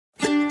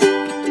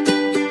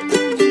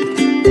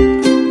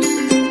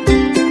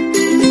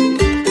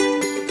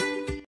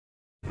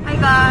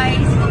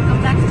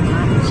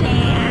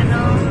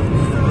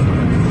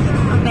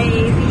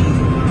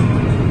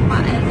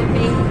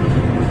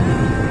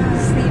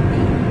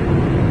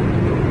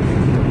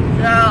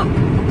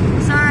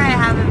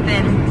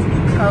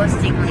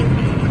posting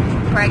lately.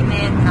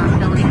 Pregnant, not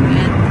feeling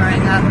good,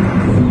 throwing up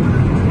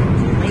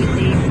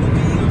lately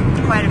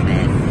quite a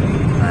bit,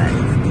 but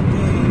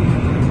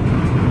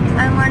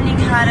I'm learning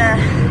how to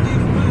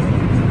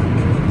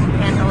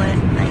handle it,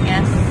 I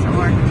guess,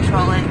 or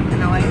control it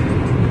in a way.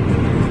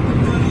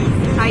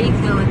 How you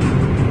feeling?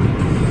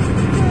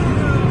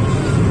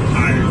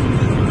 Tired.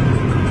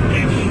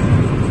 Ish.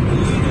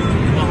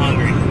 A little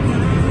hungry.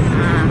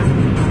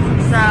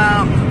 So,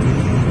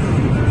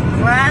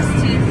 last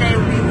Tuesday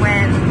we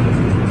went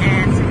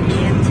and took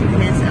Ian to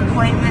his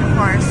appointment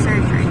for our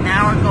surgery. Now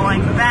we're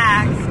going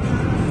back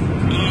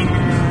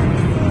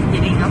and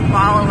getting a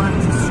follow-up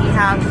to see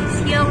how he's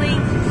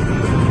healing.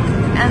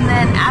 And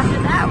then after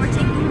that, we're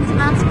taking him to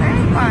Knott's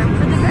Berry Farm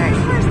for the very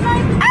first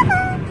time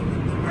ever!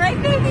 Right,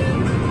 baby?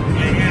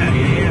 Yeah.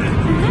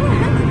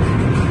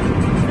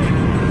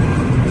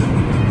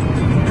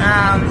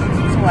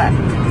 It's what?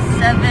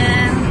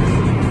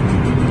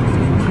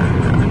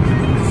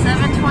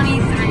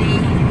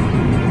 7:23,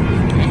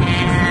 and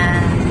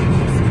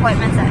his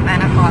appointment's at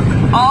 9 o'clock,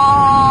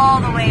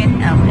 all the way in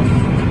LA.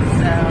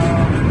 So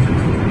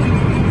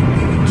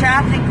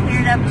traffic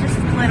cleared up just a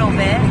little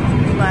bit,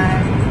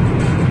 but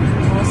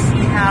we'll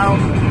see how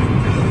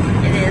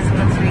it is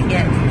once we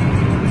get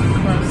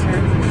closer,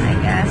 I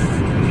guess.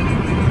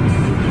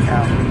 So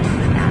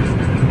yeah.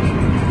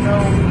 So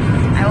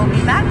I will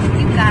be back with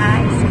you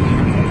guys.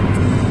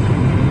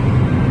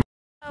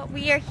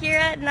 We are here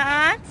at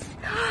Knott.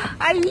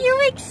 Are you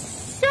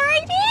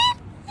excited?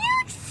 You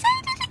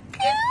excited to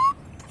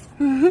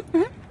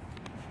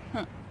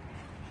go?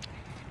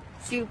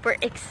 Super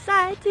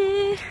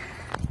excited.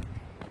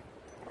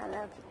 I don't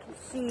know if you can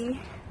see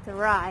the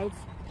rides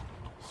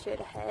straight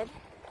ahead.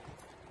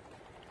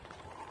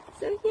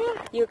 So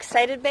yeah, you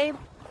excited, babe?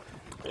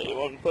 Really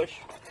want to push?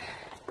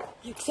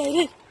 You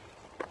excited?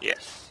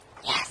 Yes.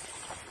 Yes.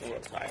 I'm a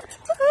little tired.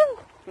 Woohoo!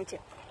 Me too.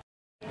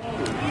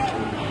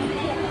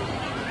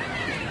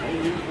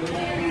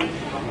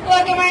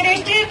 Welcome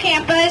riders to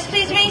campus.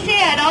 Please remain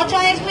seated at all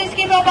times. Please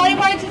keep all body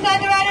parts inside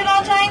the ride at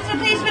all times. And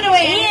please put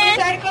away any loose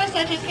articles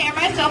such as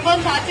cameras, cell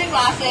phones, hats, and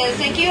glasses.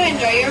 Thank you.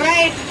 Enjoy your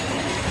ride.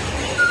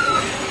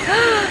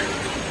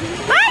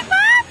 Bye,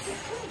 Pops!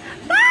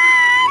 Bye!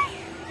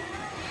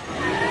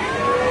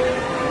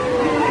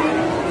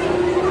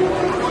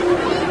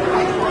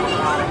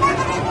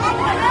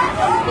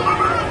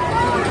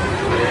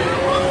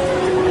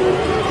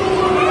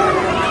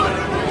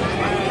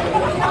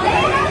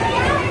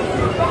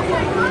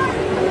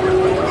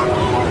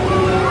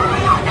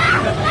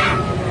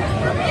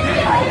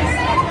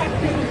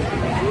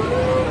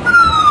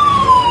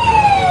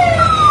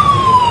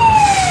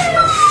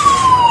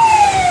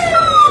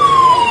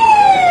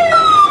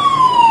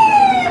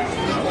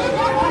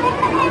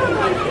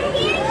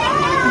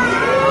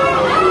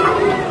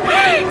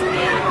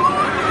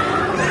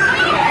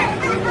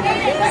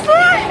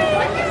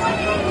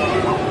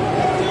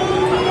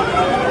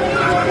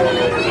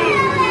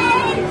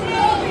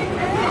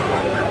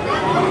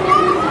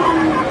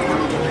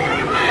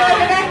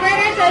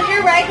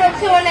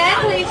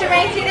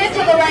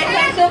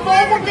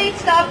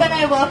 Stop and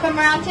I will come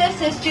around to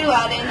assist you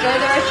out. Enjoy the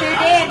rest of your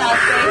day and I'll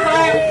stay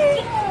farm.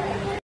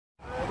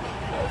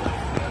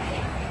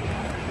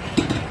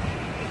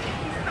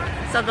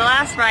 So the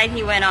last ride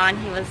he went on,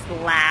 he was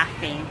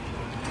laughing.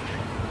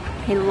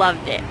 He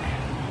loved it.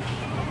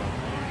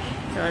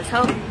 So let's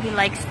hope he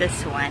likes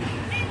this one.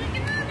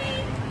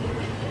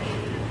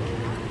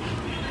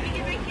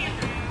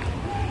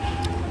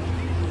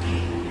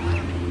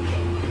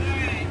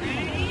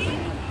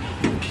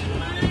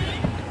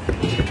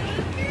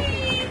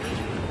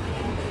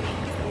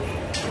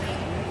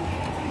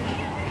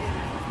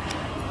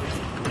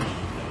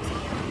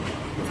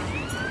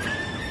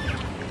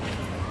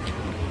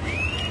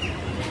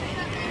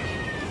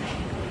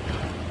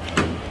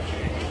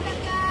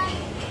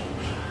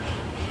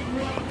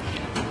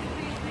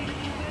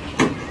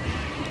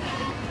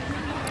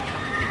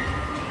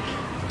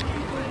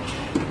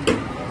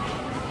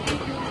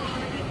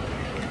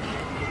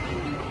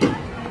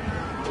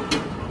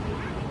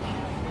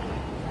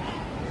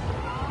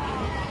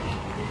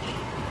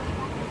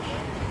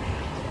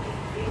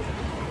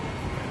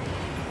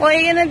 Well,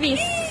 you're gonna be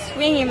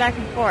swinging back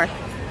and forth.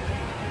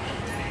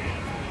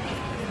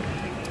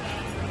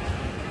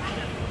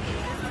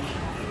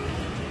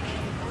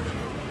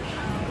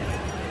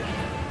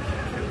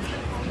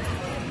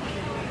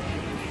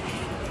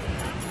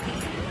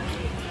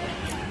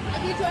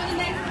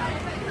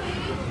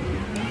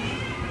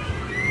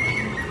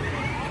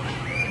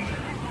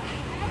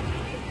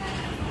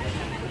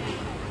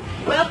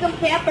 Welcome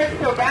campers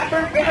to Rapper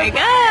River. There you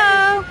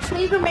go.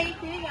 Please remain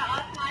seated at all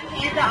times.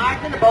 Hands and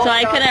arms in the both. So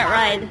I couldn't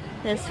ride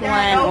this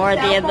one or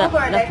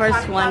the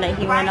first one that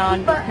he went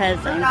on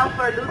because I'm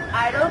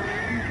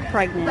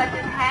pregnant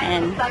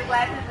and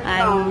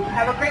I'm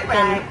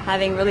been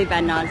having really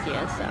bad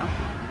nausea. So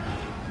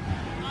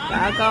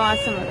I'll go on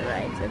some of the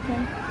rides with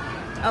him.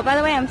 Oh, by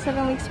the way, I'm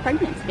 7 weeks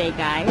pregnant today,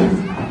 guys.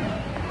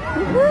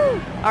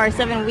 Woohoo! Or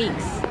 7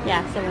 weeks.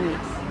 Yeah, 7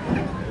 weeks.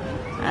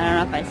 I don't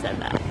know if I said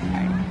that. All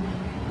right.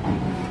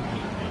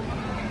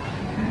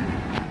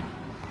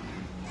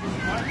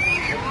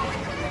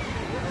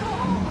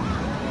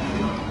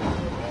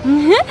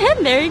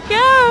 There he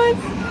goes.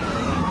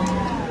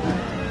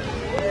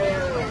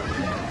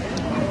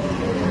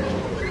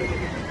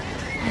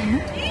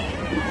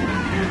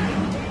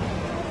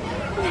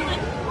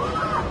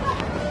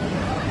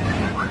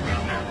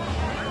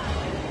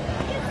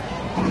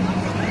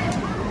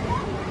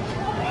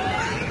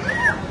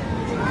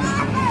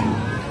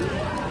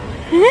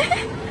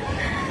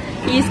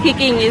 He's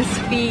kicking his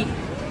feet.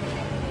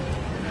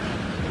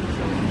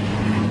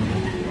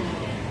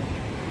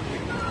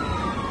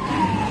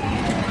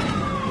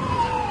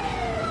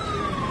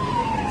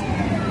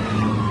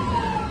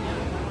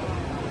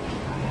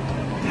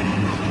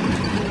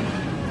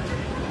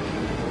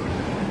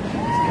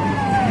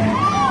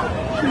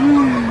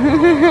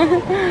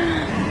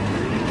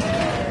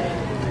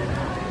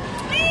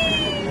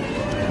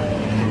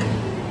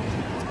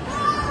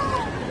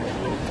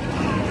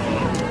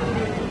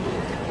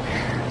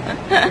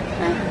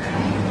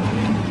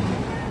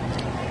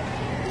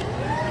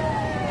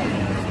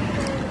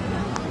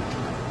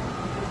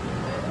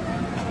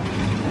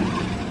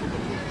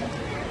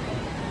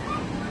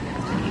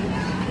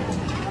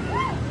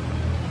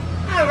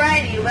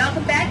 Alrighty,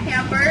 welcome back,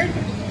 campers.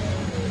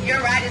 Your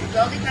ride is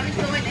slowly coming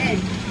to an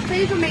end.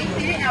 Please remain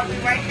seated and I'll be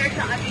right there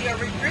to honor your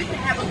recruits and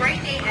have a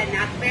great day at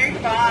Knott's Berry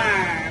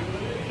Farm.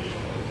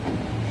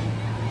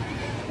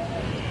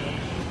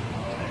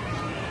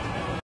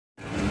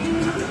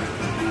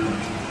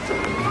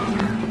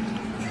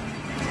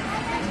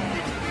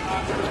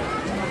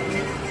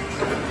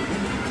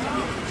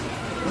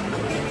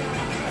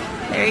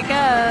 There he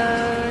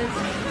goes.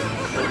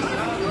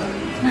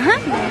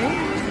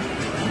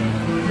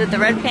 With the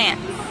red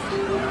pants.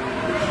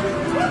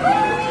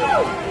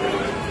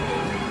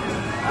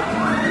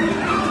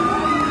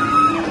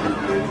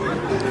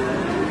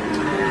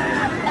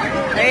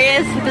 There he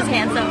is with his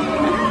hands up.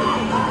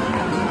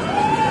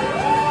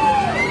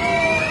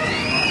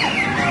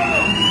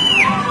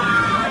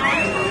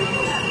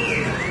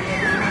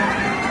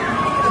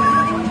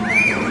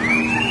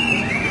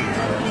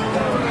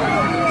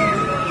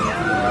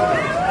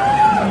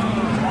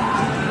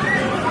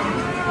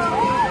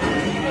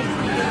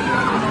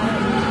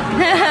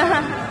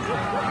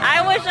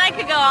 I wish I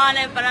could go on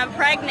it, but I'm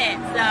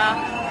pregnant,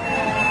 so.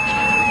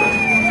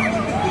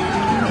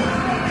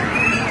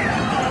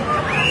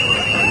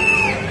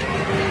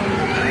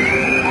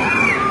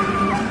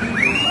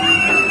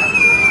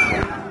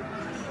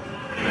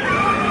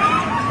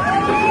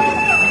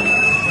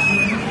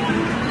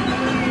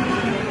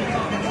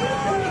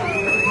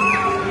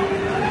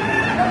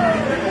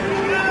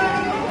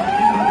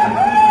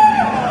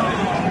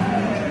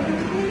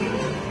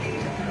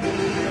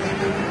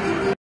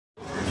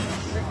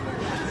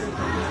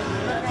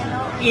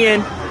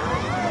 Ian.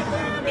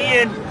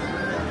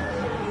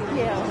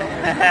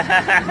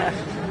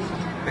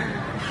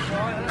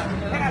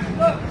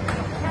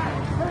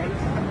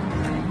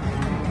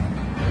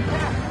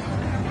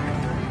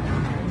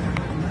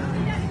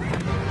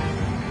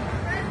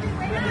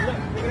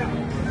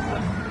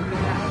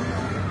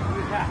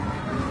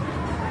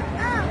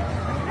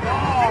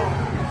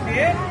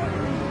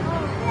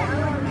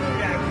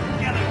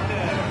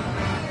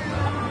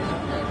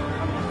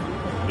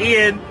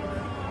 Yeah.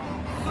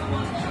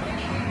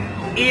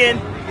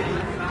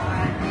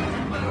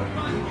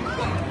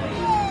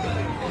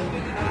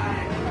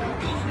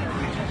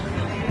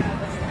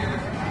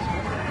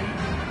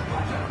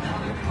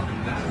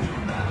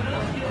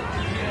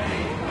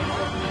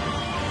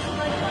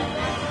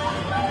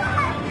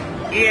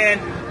 Ian.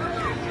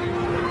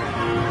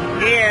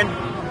 Ian.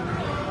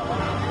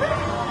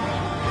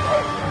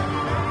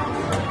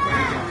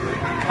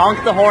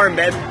 Honk the horn,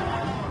 babe.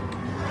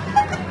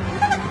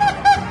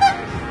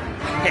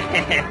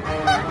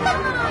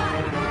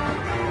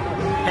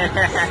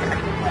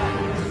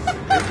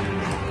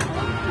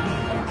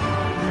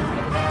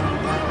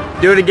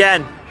 Do it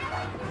again.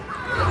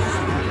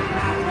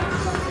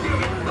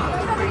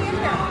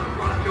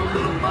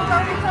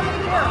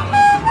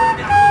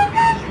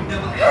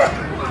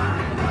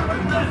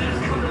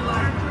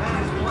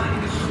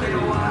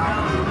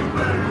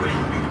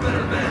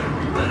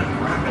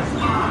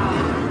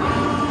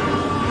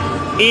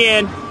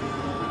 Ian.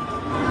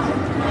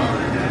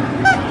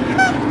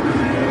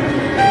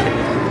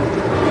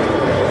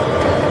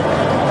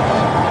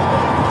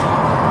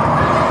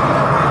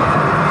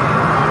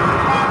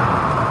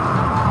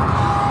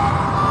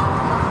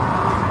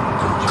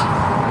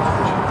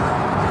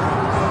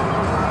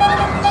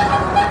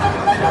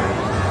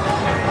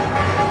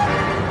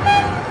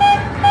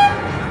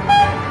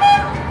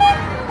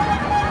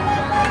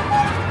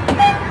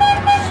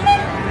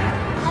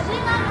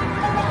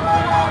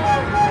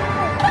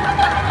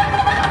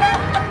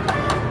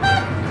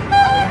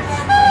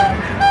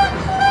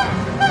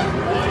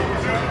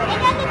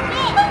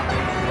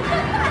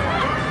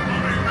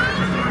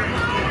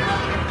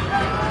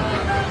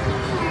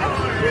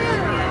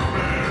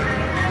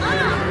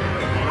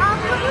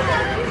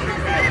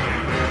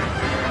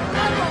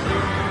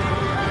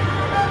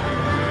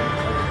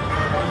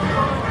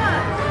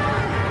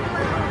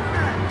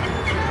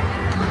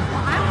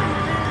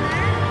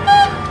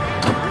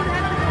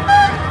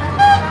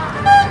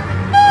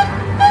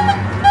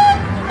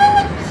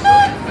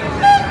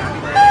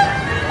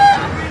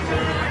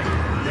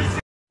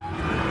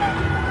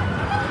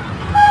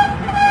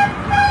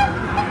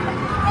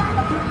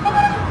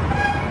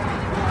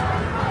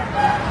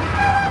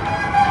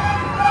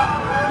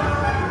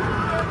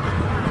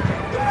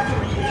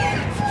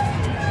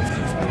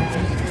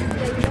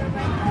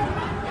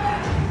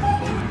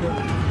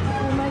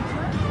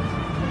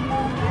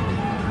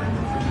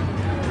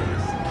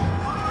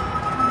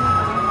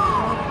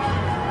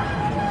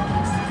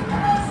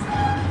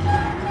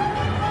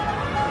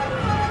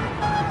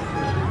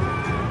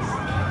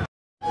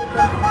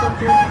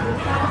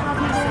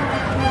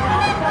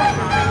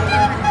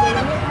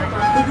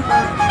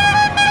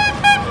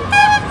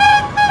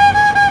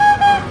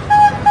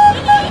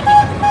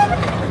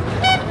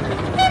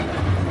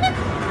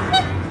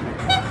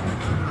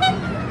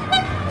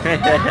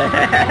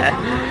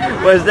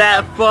 Was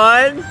that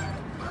fun?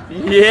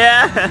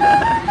 Yeah.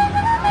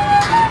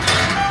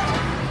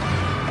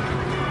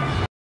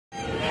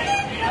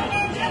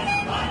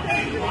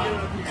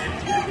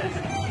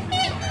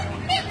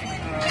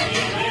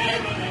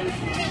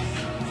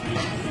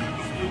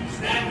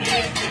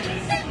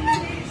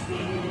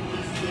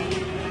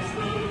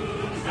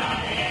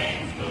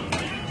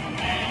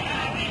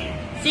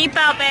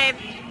 Seatbelt, babe.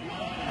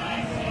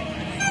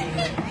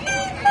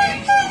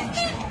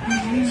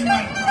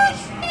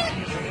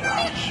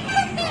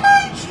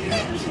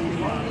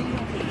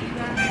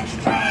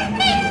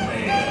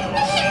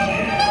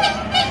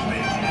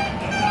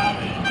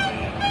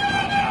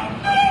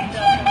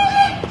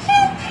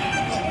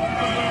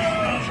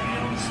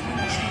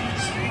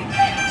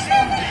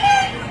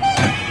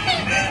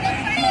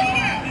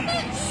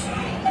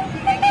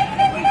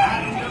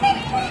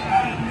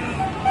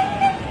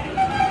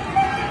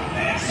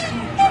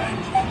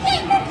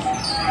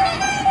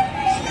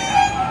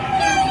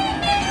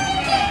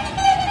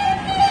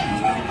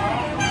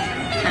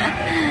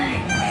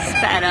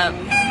 Spat up.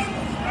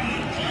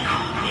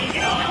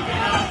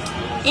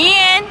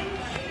 Ian!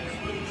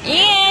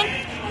 Ian!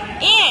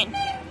 Ian!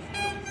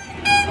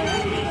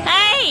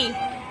 Hey!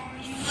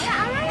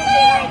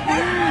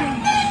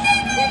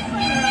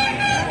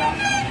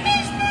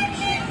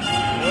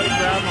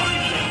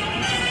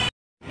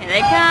 Here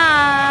they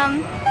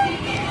come.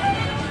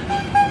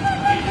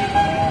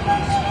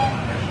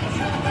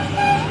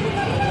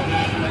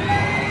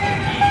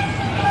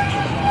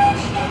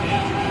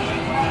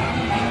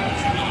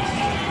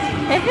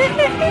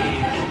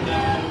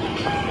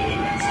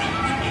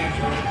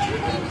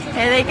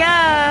 Here they go.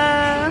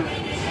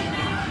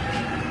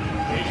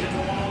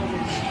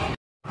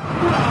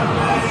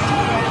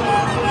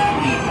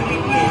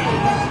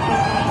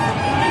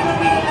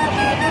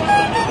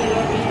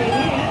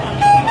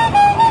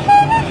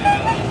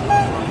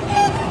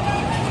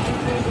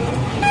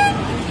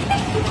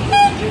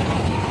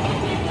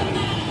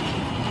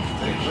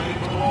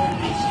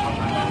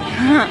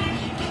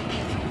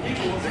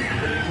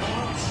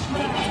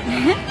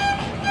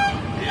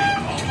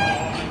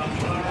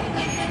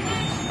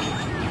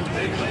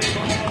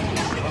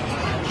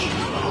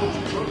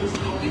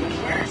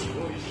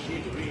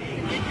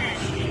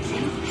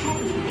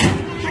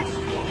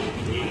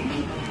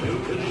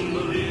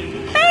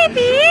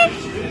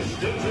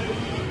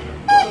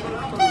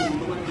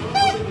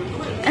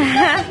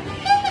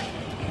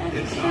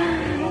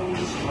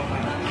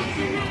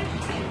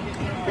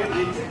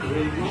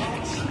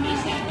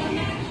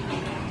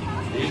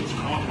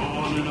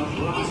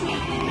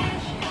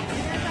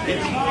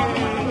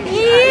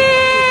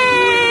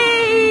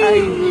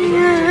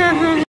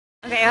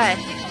 Okay, go ahead.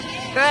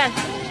 Go ahead.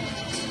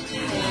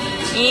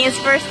 Ian's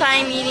first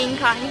time eating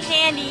cotton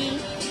candy.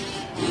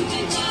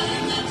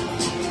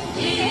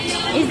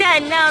 Is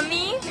that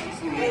nummy?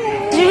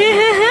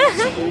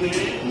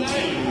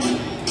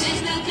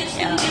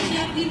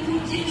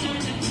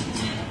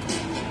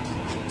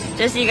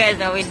 Just so you guys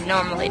know, we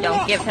normally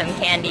don't give him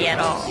candy at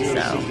all,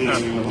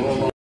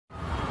 so.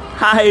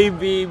 Hi,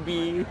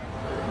 baby.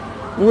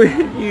 What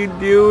are you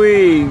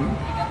doing?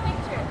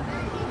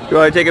 Do you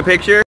want to take a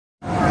picture?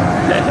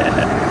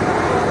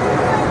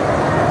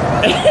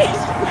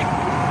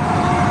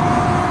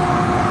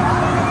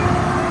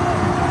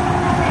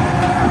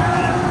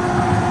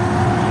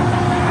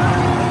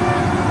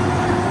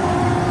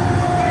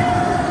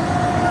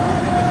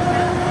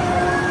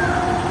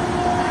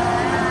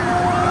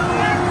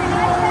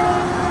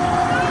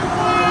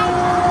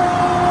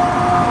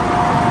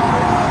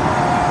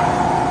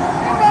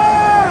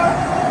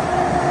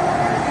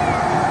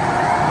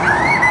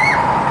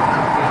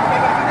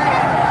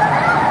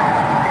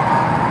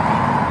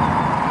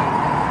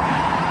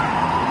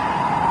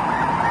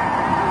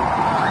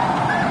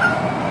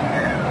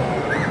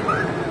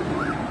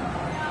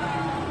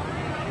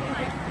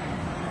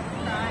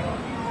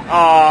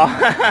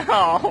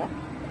 Oh.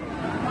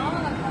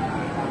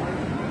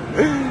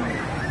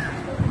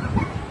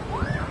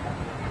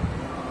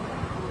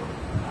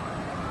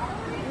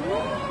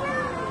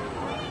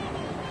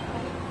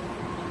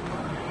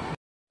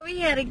 We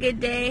had a good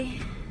day.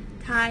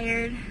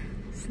 Tired,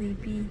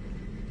 sleepy.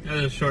 It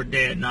was a short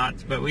day at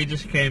Knott's, but we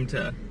just came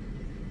to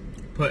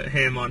put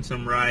him on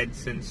some rides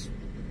since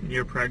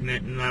you're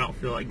pregnant and I don't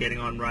feel like getting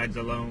on rides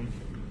alone.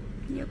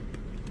 Yep.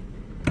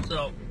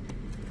 So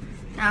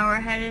now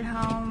we're headed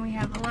home. We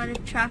have a lot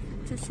of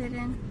traffic to sit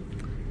in.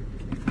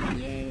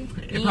 Yay.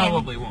 it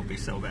probably won't be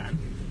so bad.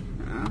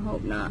 I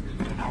hope not.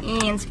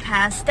 Ian's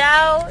passed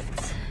out.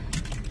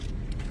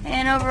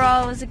 And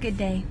overall, it was a good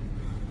day.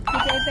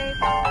 Good day, babe?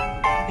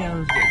 Yeah, it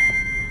was good.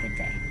 Good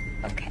day.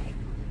 Okay.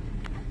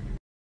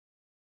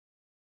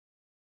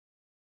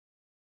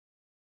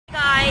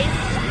 Guys,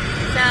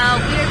 so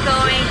we're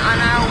going on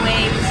our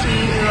way to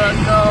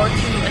go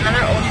to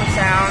another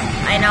ultrasound.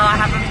 I know I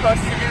haven't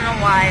posted in a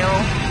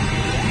while.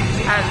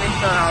 I haven't been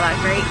feeling all that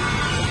great.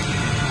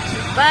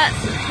 But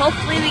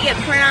hopefully we get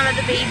printout of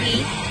the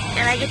baby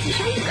and I get to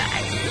show you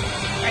guys.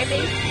 Right,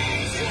 babe?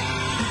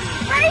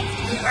 Right?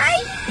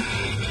 Right?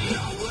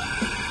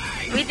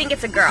 we think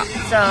it's a girl.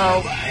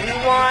 So we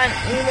want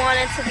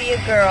it to be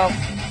a girl.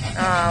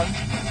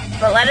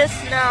 But let us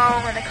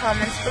know in the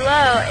comments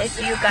below if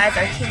you guys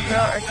are team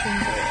girl or team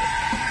boy.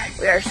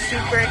 We are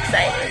super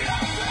excited.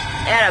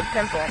 I had a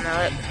pimple on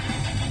my lip.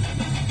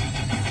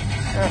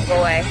 It won't go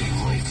away.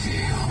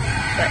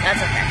 But that's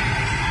okay.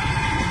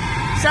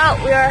 So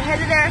we are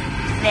headed there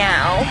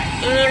now.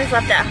 Ian's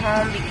left at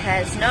home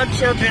because no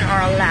children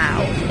are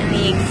allowed in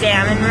the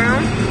examine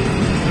room.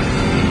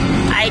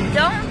 I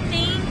don't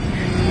think...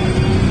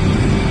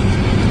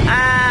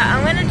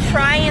 I'm going to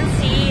try and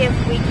see if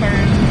we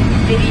can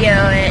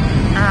video it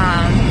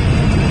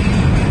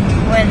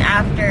when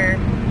after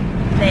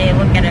they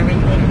look at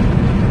everything.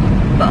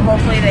 But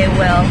hopefully they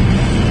will.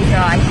 So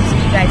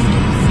you guys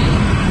can see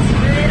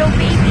this little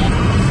baby.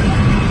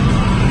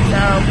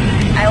 So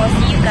I will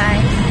see you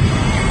guys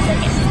in a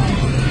second.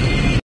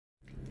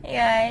 Hey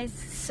guys,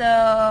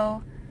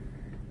 so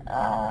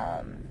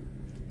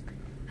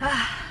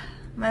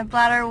my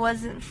bladder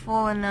wasn't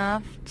full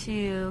enough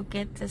to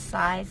get the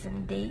size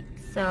and date,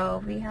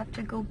 so we have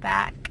to go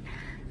back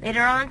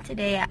later on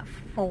today at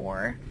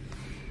 4,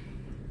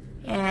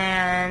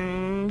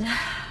 and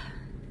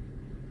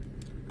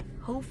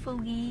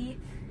hopefully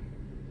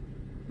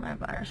my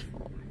bladder's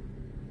full,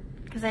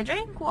 because I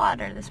drank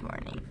water this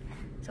morning,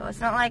 so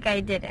it's not like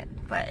I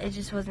didn't, but it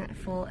just wasn't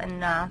full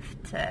enough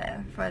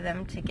for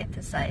them to get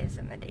the size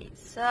and the date.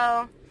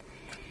 So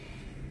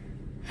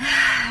I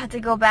had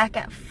to go back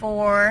at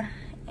 4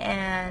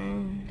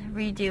 and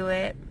redo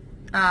it.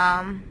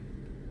 But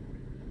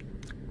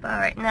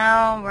right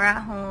now we're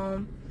at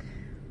home,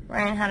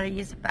 learning how to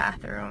use the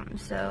bathroom.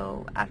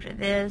 So after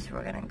this,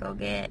 we're gonna go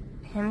get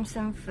him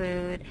some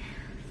food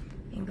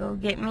and go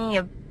get me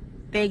a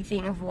big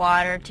thing of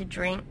water to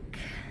drink,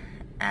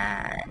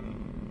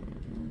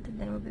 and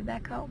then we'll be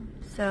back home.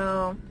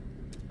 So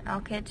I'll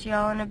catch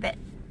y'all in a bit.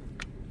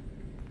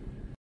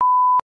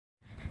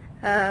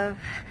 Of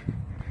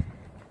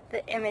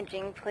the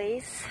imaging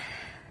place,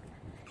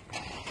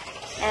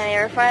 and they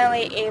were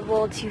finally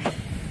able to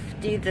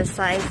do the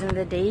size and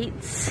the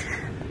dates,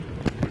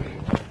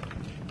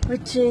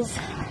 which is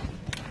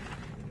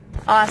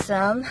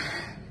awesome.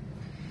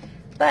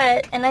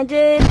 And I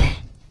did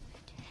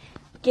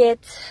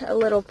get a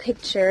little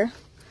picture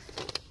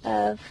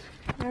of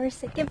our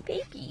second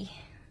baby.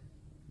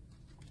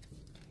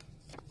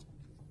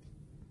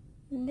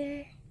 And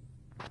there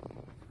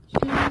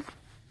she is,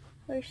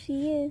 where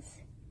she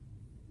is,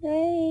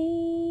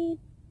 right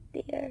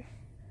there.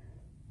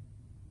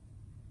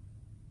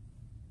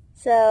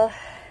 So,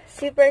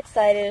 super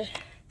excited.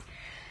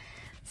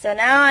 So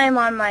now I'm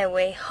on my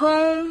way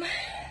home.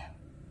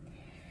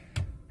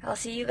 I'll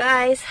see you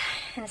guys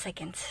in a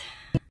second.